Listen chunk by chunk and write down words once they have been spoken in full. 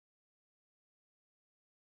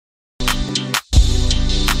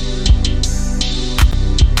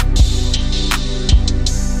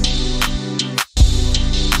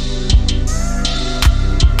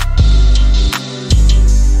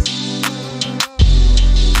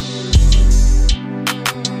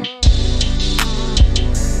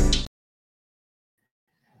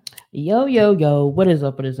Yo, yo, yo, what is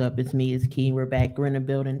up? What is up? It's me, it's Key. We're back. We're in the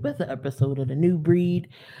building with an episode of The New Breed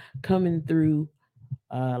coming through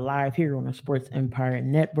live here on the Sports Empire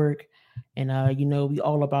Network. And, we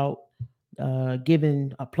all about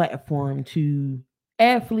giving a platform to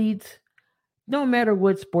athletes, no matter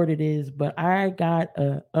what sport it is. But I got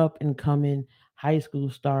a up and coming high school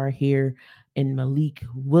star here in Malik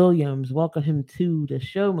Williams. Welcome him to the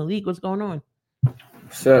show. Malik, what's going on?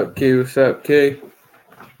 What's up, Key? What's up, Key?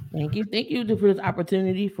 Thank you for this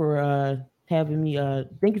opportunity for having me.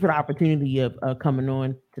 Thank you for the opportunity of coming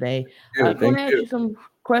on today. Going Thank to ask you. you some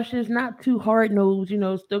questions, not too hard nosed,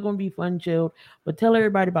 still going to be fun, chilled. But tell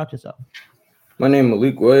everybody about yourself. My name is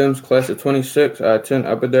Malik Williams, class of 26. I attend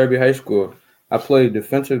Upper Darby High School. I play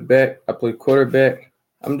defensive back. I play quarterback.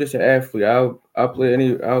 I'm just an athlete. I'll play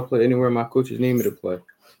anywhere my coaches need me to play.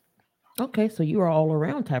 Okay, so you are all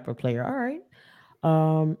around type of player. All right.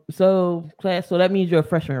 So class, so that means you're a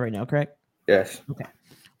freshman right now, correct? Yes. Okay.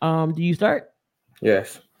 Do you start?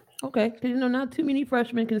 Yes. Okay, because not too many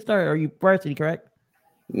freshmen can start. Are you varsity, correct?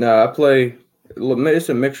 No, I play. It's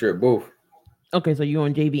a mixture of both. Okay, so you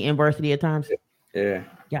on JV and varsity at times. Yeah.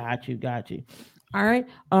 Got you. All right.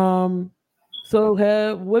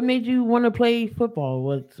 So what made you want to play football?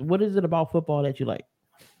 What is it about football that you like?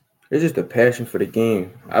 It's just a passion for the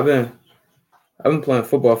game. I've been playing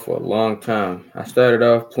football for a long time. I started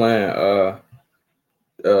off playing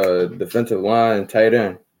defensive line and tight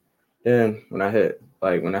end. Then when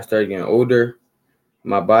I started getting older,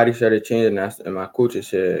 my body started changing, and my coaches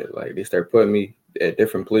said like they started putting me at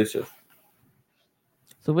different places.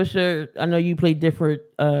 So what's your? I know you play different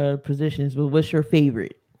positions, but what's your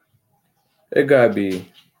favorite? It gotta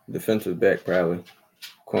be defensive back, probably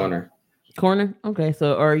corner. Corner. Okay.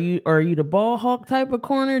 So are you the ball hawk type of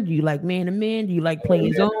corner? Do you like man to man? Do you like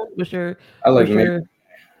playing Yeah, zone? What's your I like what's man. your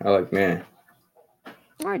I like man.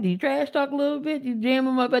 all right, do you trash talk a little bit? You jam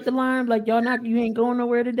them up at the line, like you ain't going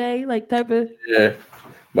nowhere today, like type of. Yeah,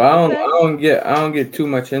 but I don't. Okay, I don't get too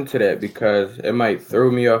much into that because it might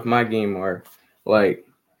throw me off my game or like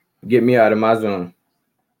get me out of my zone.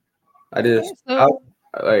 I okay, just I so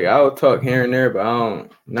I'll talk here and there, but I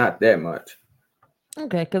don't not that much.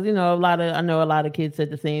 okay, because I know a lot of kids said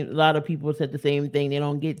the same. A lot of people said the same thing. They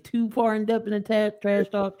don't get too far in depth in the trash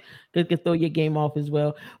talk because it can throw your game off as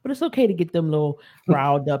well. But it's okay to get them a little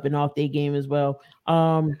riled up and off their game as well.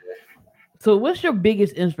 So what's your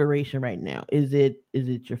biggest inspiration right now? Is it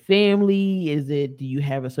your family? Do you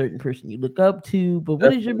have a certain person you look up to? But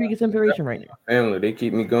what is your Definitely, biggest inspiration right definitely now? my family. They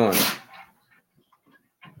keep me going.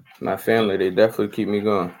 My family, they definitely keep me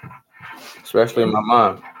going, especially And my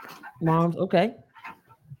mom. moms, okay.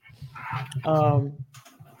 Um,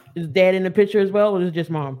 is dad in the picture as well, or is it just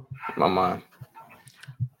mom? My mom.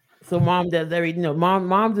 So mom does everything.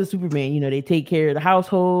 Mom's a Superman. They take care of the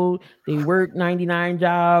household. They work 99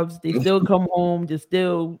 jobs. They still come home to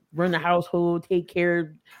still run the household, take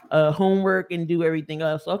care of homework, and do everything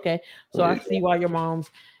else. Okay, so I see why your mom's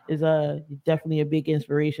is definitely a big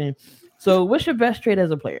inspiration. So, what's your best trait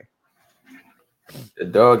as a player? The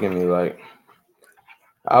dog in me, like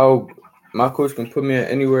I'll, my coach can put me in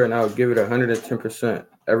anywhere and I'll give it 110%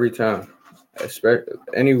 every time. Expect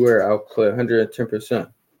anywhere I'll play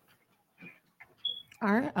 110%.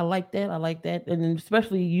 All right, I like that. I like that, and then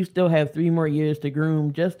especially you still have 3 more years to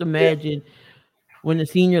groom. Just Yeah, imagine when the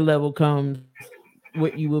senior level comes,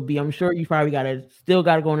 what you will be. I'm sure you probably got to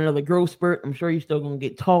go on another growth spurt. I'm sure you're still gonna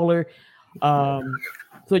get taller. Um,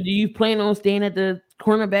 so do you plan on staying at the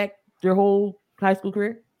cornerback your whole high school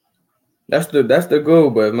career? that's the goal.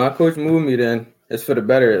 But if my coach moved me, then it's for the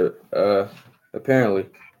better. Apparently,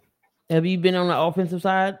 Have you been on the offensive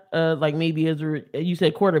side? Like maybe you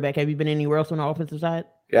said quarterback. Have you been anywhere else on the offensive side?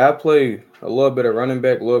 yeah, I play a little bit of running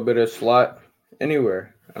back, a little bit of slot,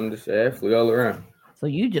 anywhere. I'm just an athlete all around. So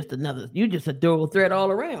you just a dual threat all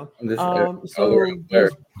around. I'm just an all around So player.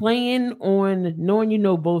 does playing on knowing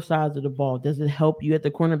both sides of the ball, does it help you at the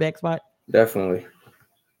cornerback spot? Definitely,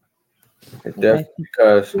 it Okay. definitely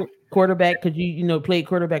because Quarterback, because played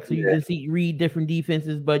quarterback, so you yeah, can read different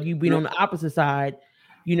defenses, but you being on the opposite side,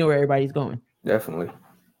 you know where everybody's going. definitely.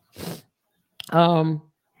 Um,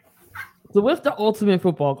 so what's the ultimate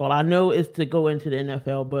football goal? I know it's to go into the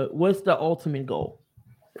NFL, but what's the ultimate goal?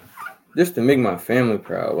 Just to make my family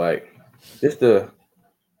proud, like just to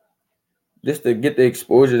just to get the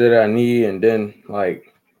exposure that I need, and then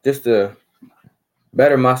like just to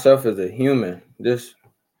better myself as a human, just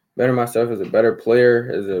better myself as a better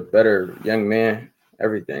player, as a better young man,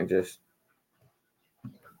 everything, just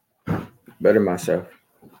better myself.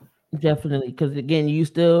 Definitely, because again, you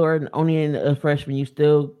still are only a freshman. You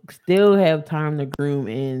still have time to groom,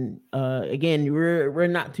 and again, we're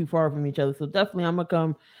not too far from each other. So definitely, I'm gonna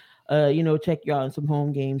come, check you out in some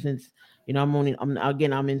home games since I'm in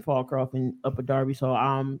Fallcroft and Upper Darby, so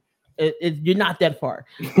you're not that far.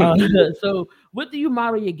 So what do you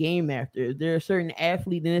model your game after? Is there a certain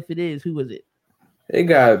athlete, and if it is, who is it? It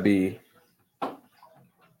gotta be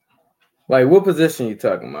like what position you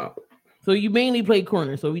talking about? So you mainly play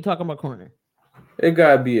corner. So we talking about corner. It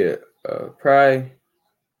gotta be probably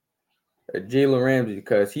a Jalen Ramsey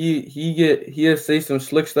because he'll say some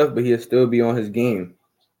slick stuff, but he'll still be on his game.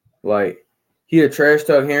 Like he'll trash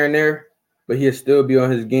talk here and there, but he'll still be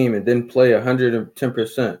on his game and then play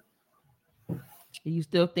 110%. You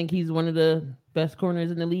still think he's one of the best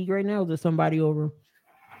corners in the league right now? Is there somebody over him?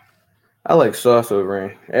 I like Sauce over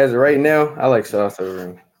him. As of right now, I like Sauce over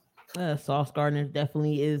him. Sauce Gardner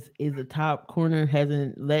definitely is a top corner.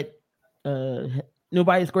 Hasn't let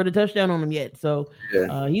nobody scored a touchdown on him yet. So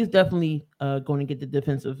Yeah, he's definitely going to get the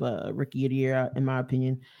defensive rookie of the year, in my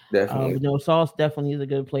opinion. definitely. But no, Sauce definitely is a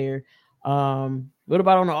good player. What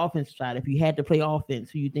about on the offensive side? If you had to play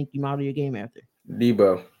offense, who you think you model your game after?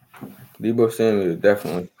 Debo. Debo Samuel,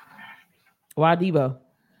 definitely. Why Debo?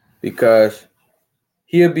 Because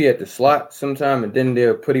he'll be at the slot sometime and then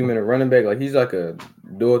they'll put him in a running back. Like he's like a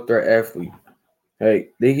dual threat athlete.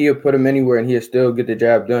 Like he'll put him anywhere and he'll still get the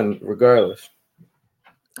job done regardless.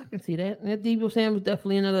 I can see that. And Debo Sam is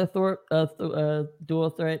definitely another dual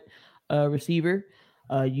threat receiver.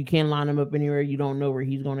 You can line him up anywhere. You don't know where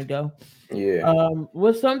he's going to go. Yeah.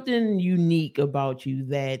 What's something unique about you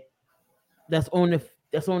that's on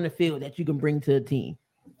the field that you can bring to a team?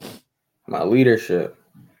 My leadership.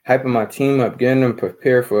 Hyping my team up, getting them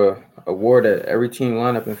prepared for a war that every team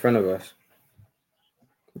line up in front of us.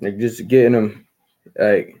 Like just getting them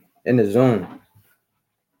like in the zone.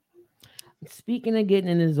 Speaking of getting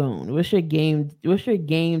in the zone, what's your game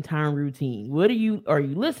time routine? Are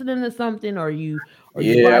you listening to something? Are you by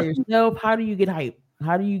Yeah. yourself? How do you get hype?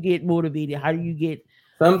 How do you get motivated? How do you get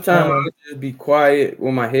Sometimes uh I would just be quiet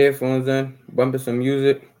with my headphones in, bumping some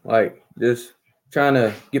music, like just trying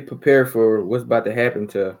to get prepared for what's about to happen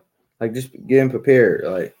to like just getting prepared.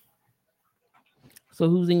 Like so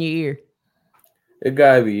who's in your ear? it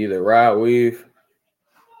gotta be either Rod Wave,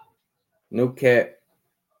 No Cat,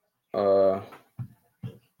 uh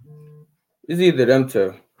it's either them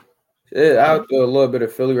two. I'll throw a little bit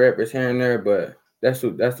of Philly rappers here and there, but that's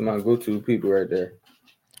my go-to people right there.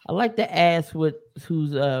 I like to ask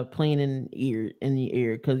who's playing in the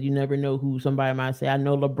ear because you never know who somebody might say. I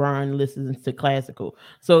know LeBron listens to classical,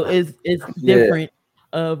 so it's Yeah. different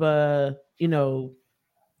of to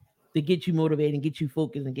get you motivated and get you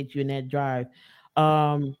focused and get you in that drive.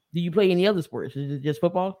 Do you play any other sports? Is it just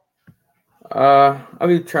football? I'll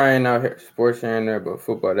be trying out sports here and there, but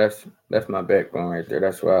football that's my backbone right there.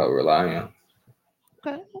 That's what I rely on.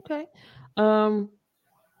 Okay, okay. Um,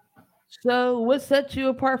 so what sets you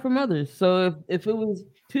apart from others? So if it was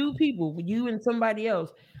two people, you and somebody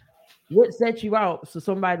else, what sets you out? So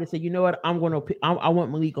somebody to say, you know what, I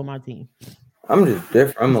want Malik on my team. I'm just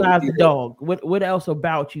different. I'm a Besides the leader. dog, what else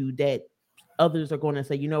about you that others are going to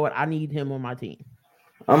say, you know what, I need him on my team?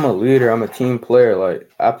 I'm a leader. I'm a team player.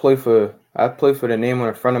 Like I play for the name on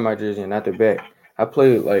the front of my jersey and not the back. I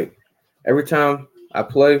play like every time I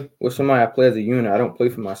play with somebody, I play as a unit. I don't play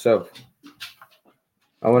for myself.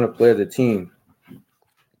 I want to play as a team.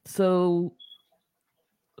 So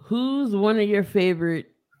who's one of your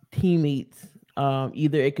favorite teammates?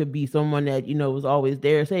 Either it could be someone that was always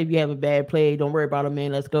there. Say if you have a bad play, don't worry about it,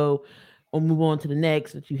 man. Let's go or move on to the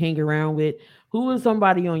next that you hang around with. Who is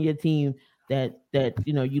somebody on your team that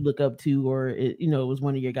you look up to, or was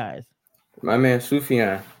one of your guys? My man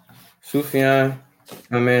Sufian. Sufian.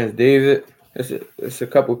 My man David. It's a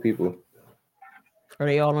couple people. Are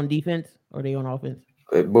they all on defense or are they on offense?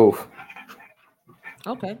 Both.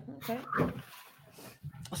 Okay, okay.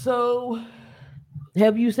 So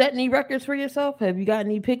have you set any records for yourself? Have you got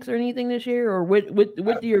any picks or anything this year? Or what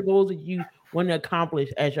are your goals that you want to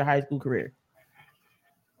accomplish as your high school career?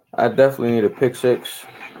 I definitely need a pick six.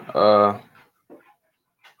 Uh,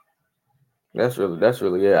 that's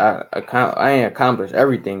really it. I ain't accomplished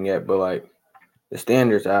everything yet, but like the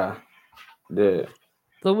standards I did.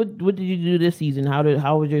 So what did you do this season?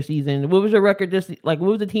 How was your season? What was your record what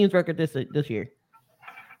was the team's record this year?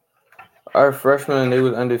 Our freshmen they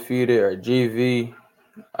was undefeated. Our GV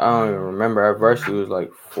I don't even remember. Our varsity was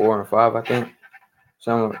like 4-5, I think.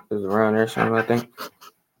 Some it was around there, something I think.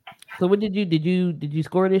 So what did you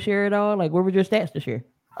score this year at all? Like what were your stats this year?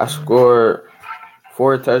 I scored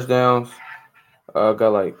 4 touchdowns. Got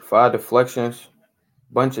like 5 deflections.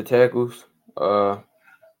 bunch of tackles. Uh,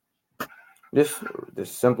 just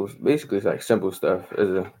simple. Basically, it's like simple stuff as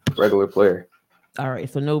a regular player. All right,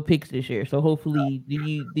 so no picks this year. So hopefully, do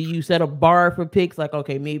you set a bar for picks? Like,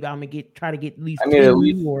 okay, maybe I'm gonna try to get at I least need at two,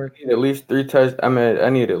 least or I need at least three touch. I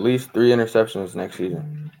need at least three interceptions next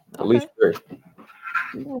season. At least okay, three.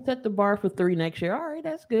 you're gonna set the bar for three next year. All right,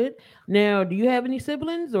 that's good. Now, do you have any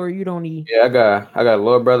siblings, or you don't need? Yeah, I got a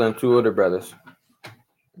little brother and two older brothers.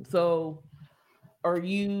 So, are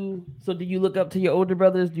you? So, do you look up to your older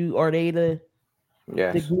brothers? Are they the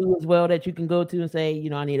Yes, glue as well that you can go to and say,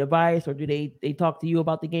 I need advice, or do they talk to you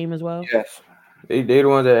about the game as well? yes. They the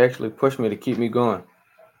ones that actually push me to keep me going.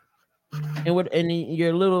 And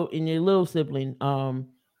your little sibling,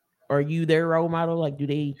 are you their role model? Like, do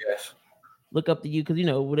they Yes. look up to you? Because the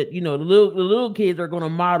little kids are going to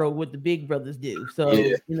model what the big brothers do.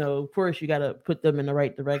 Yeah. So of course, you got to put them in the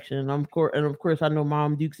right direction. And of course, I know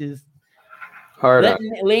Mom Dukes is Hard on.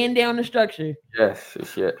 laying down the structure. Yes,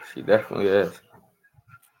 she definitely is.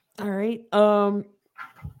 All right.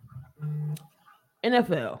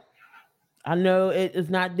 NFL. I know it is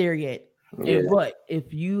not there yet. Yeah. But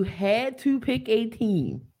if you had to pick a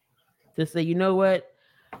team to say, you know what,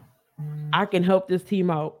 I can help this team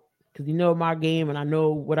out because you know my game and I know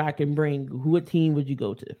what I can bring. What team would you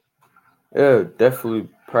go to? Yeah, definitely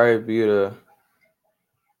probably be the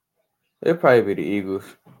it'd probably be the Eagles.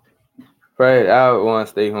 Probably I would want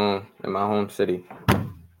to stay home in my home city.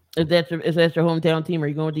 Is that your hometown team? Are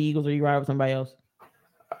you going with the Eagles or you ride with somebody else?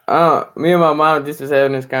 Me and my mom just was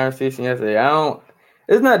having this conversation yesterday.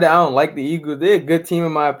 It's not that I don't like the Eagles. They're a good team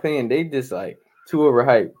in my opinion. They just like too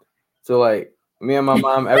overhyped. So like me and my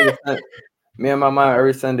mom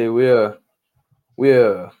every Sunday we'll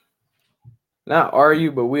not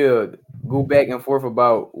argue, but we'll go back and forth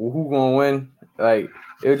about who gonna win. Like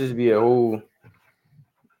it'll just be a whole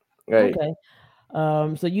like Okay.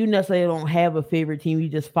 So you necessarily don't have a favorite team. You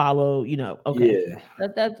just follow. Okay. yeah.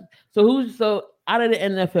 That's so out of the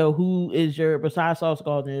NFL, who is your besides Sauce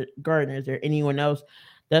Gardner? Is there anyone else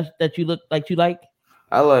that you look like you like?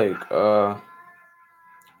 I like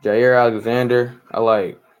Jair Alexander. I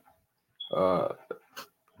like uh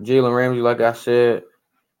Jalen Ramsey, like I said.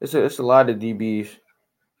 It's a lot of DBs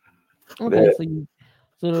Okay, that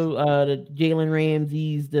so the Jalen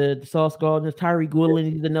Ramsey's, the Sauce Gardner's, Tyree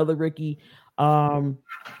Gwilyn, he's another rookie. Um,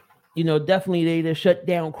 definitely they just shut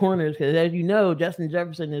down corners because as you know, Justin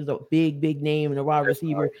Jefferson is a big name and a wide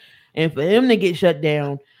receiver, and for him to get shut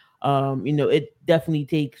down, it definitely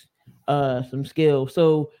takes some skill.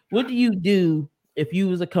 So, what do you do if you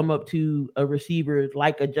was to come up to a receiver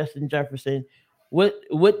like a Justin Jefferson? What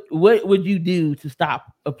would you do to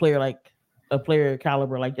stop a player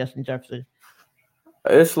caliber like Justin Jefferson?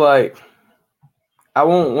 it's like I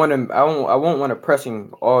won't want to press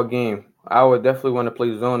him all game. I would definitely want to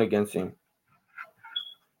play zone against him.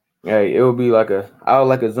 Yeah, it would be I would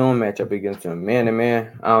like a zone matchup against him, man to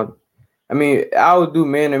man. I would do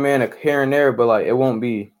man to man here and there, but like it won't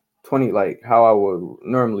be 20 like how I would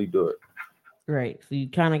normally do it. Right. So you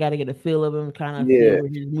kind of got to get a feel of him, kind of feel Yeah, where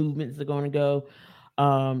his movements are going to go.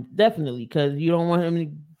 Definitely, because you don't want him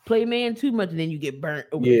to play man too much, and then you get burnt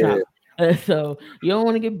over the yeah. top. So you don't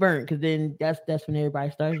want to get burnt, because then that's when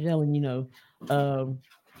everybody starts yelling.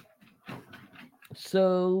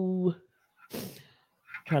 So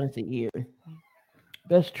trying to see here,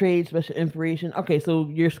 best trade, special information. Okay, so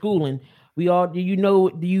you're schooling. Do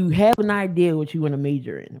you have an idea what you want to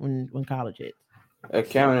major in when college hits?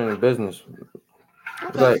 Accounting and business,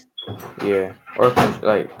 Okay. like yeah, or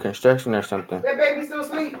like construction or something. That baby still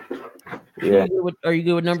asleep. So Yeah. are you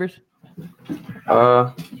good with numbers?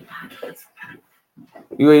 Uh,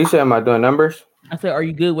 you said am I doing numbers? I said, are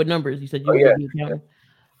you good with numbers? You said you Oh want to yeah. be accountant.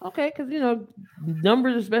 Okay, because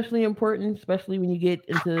numbers are especially important, especially when you get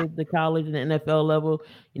into the college and the NFL level.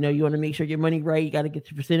 You want to make sure your money right. You got to get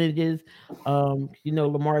your percentages.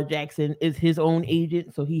 Lamar Jackson is his own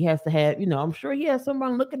agent, so he has to have. I'm sure he has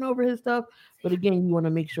someone looking over his stuff. But again, you want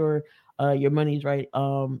to make sure your money's right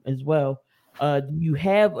as well. Do you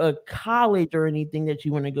have a college or anything that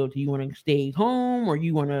you want to go to? You want to stay home, or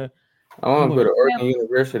you want to I you want to want go to to Oregon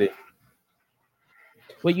University.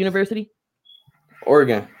 what university?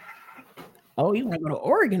 Oregon. Oh, you want to go to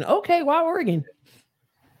Oregon? Okay, why Oregon?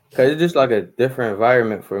 Cause it's just like a different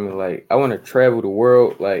environment for me. Like I want to travel the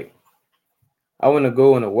world. Like I want to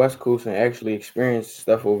go on the West Coast and actually experience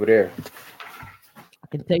stuff over there. I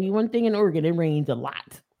can tell you one thing in Oregon, it rains a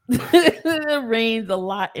lot. It rains a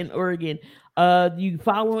lot in Oregon. Do you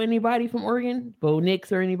follow anybody from Oregon? Bo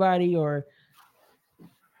Nix or anybody or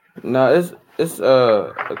No, it's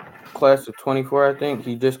a class of 24. I think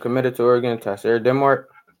he just committed to Oregon. Tasser Denmark.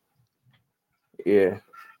 Yeah.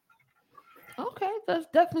 Okay, that's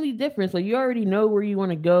definitely different. So you already know where you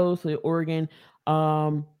want to go. So Oregon,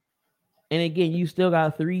 um, and again, you still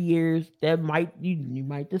got 3 years. That might you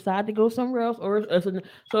might decide to go somewhere else, or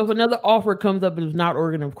so if another offer comes up and it's not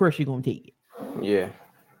Oregon, of course you're gonna take it. Yeah.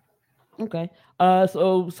 Okay.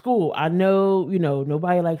 So school. I know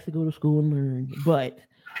nobody likes to go to school and learn, but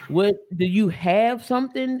what do you have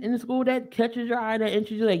something in the school that catches your eye that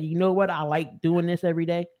interests you? Like, you know what, I like doing this every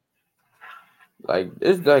day. Like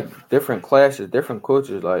it's like different classes, different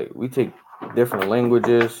cultures. Like we take different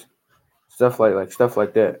languages, stuff like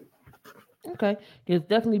that. Okay, because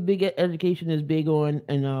definitely education is big on,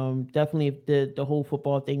 and definitely if the whole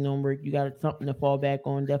football thing don't work, you got something to fall back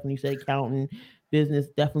on. Definitely said accounting, business,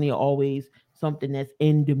 definitely always something that's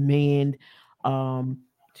in demand, um,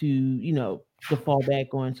 to to fall back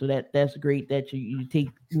on. So that's great that you take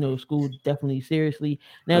school definitely seriously.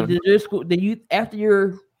 Now, Hmm. does your school, then you after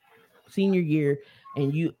your senior year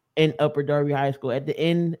and you in Upper Darby High School, at the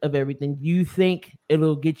end of everything, do you think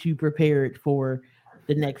it'll get you prepared for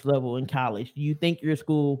the next level in college? Do you think your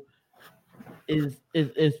school is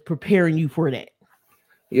preparing you for that?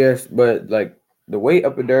 Yes, but like the way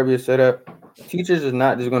Upper Derby is set up, teachers is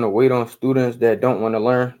not just going to wait on students that don't want to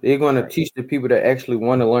learn. They're going to Right. teach the people that actually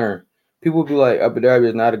want to learn. People be like, Upper Derby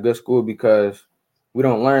is not a good school because we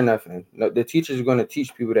don't learn nothing. No, the teachers are going to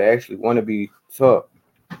teach people that actually want to be taught.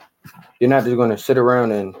 They're not just going to sit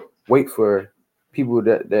around and wait for people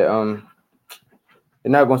that. They're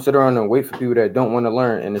not going to sit around and wait for people that don't want to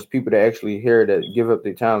learn, and it's people that actually here that give up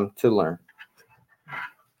their time to learn.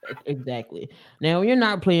 Exactly. Now, you're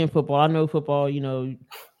not playing football. I know football.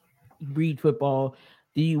 Breed football.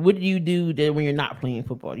 What do you do then when you're not playing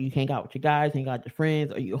football? Do you hang out with your guys, hang out with your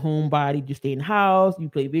friends? Are you a homebody? Do you stay in the house? Do you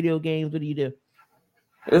play video games? What do you do?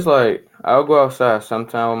 It's like I'll go outside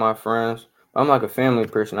sometime with my friends. I'm like a family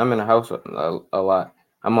person. I'm in the house a lot.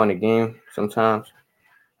 I'm on the game sometimes.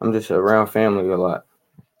 I'm just around family a lot.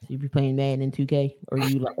 So you be playing Madden in 2K, or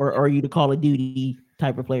are you the Call of Duty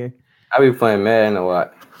type of player? I be playing Madden a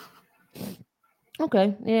lot.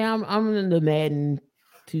 Okay, yeah, I'm in the Madden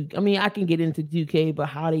two. I mean, I can get into 2K, but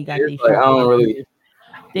how they got It's their like I shot don't clock really. is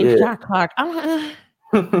they Yeah. shot clock.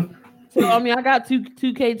 So I mean, I got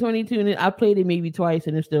 2K22, and I played it maybe twice,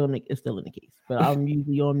 and it's still in the case. But I'm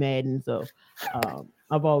usually on Madden, so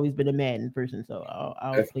I've always been a Madden person, so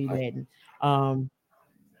I'll play Definitely. Madden.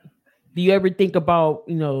 Do you ever think about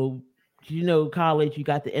college? You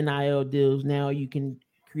got the NIL deals now. You can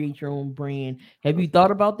create your own brand. Have you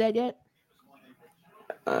thought about that yet?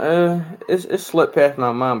 It's slipped past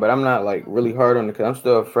my mind, but I'm not like really hard on it because I'm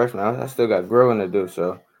still a freshman. I still got growing to do,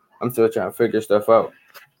 so I'm still trying to figure stuff out.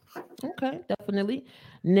 Okay, definitely.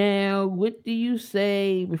 Now, what do you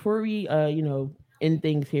say before we end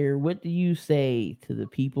things here? What do you say to the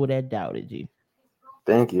people that doubted you?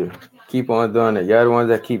 Thank you. Keep on doing it. Y'all the ones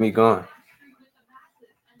that keep me going.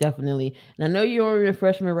 Definitely. And I know you're only a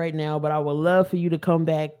freshman right now, but I would love for you to come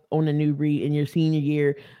back on the new breed in your senior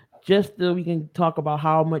year, just so we can talk about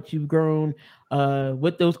how much you've grown,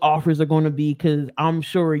 what those offers are going to be, because I'm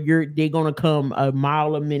sure they're going to come a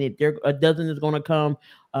mile a minute. A dozen is going to come.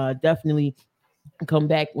 Definitely come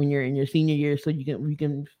back when you're in your senior year, so we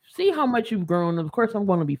can see how much you've grown. Of course, I'm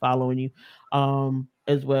going to be following you,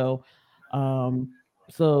 as well. Um,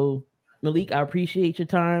 so Malik, I appreciate your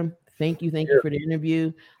time. Thank you Yeah, for the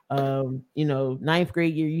interview. Ninth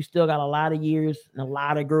grade year, you still got a lot of years and a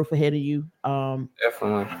lot of growth ahead of you.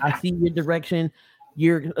 definitely. I see your direction.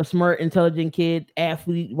 You're a smart, intelligent kid,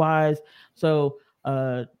 athlete wise. So,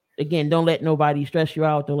 again, don't let nobody stress you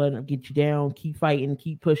out. Don't let them get you down. Keep fighting.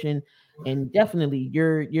 Keep pushing. And definitely,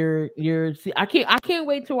 you're. See, I can't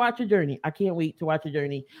wait to watch your journey. I can't wait to watch your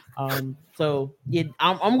journey. So yeah,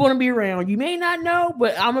 I'm gonna be around. You may not know,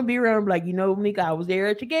 but I'm gonna be around. Like, Nick, I was there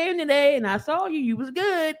at your game today, and I saw you. You was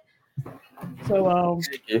good. So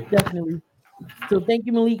Thank you. definitely. So thank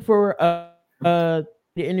you, Malik, for the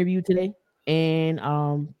interview today. And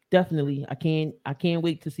definitely I can't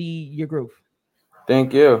wait to see your growth.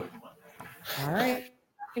 Thank you. All right.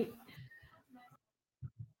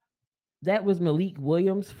 That was Malik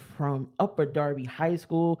Williams from Upper Darby High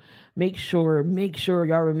School. Make sure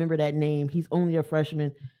y'all remember that name. He's only a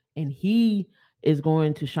freshman and he is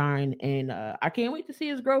going to shine. And I can't wait to see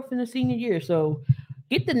his growth in the senior year. So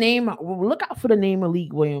get the name, look out for the name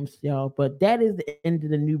Malik Williams, y'all. But that is the end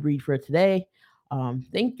of the new breed for today.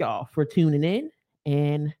 Thank y'all for tuning in,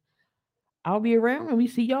 and I'll be around and we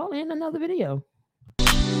see y'all in another video.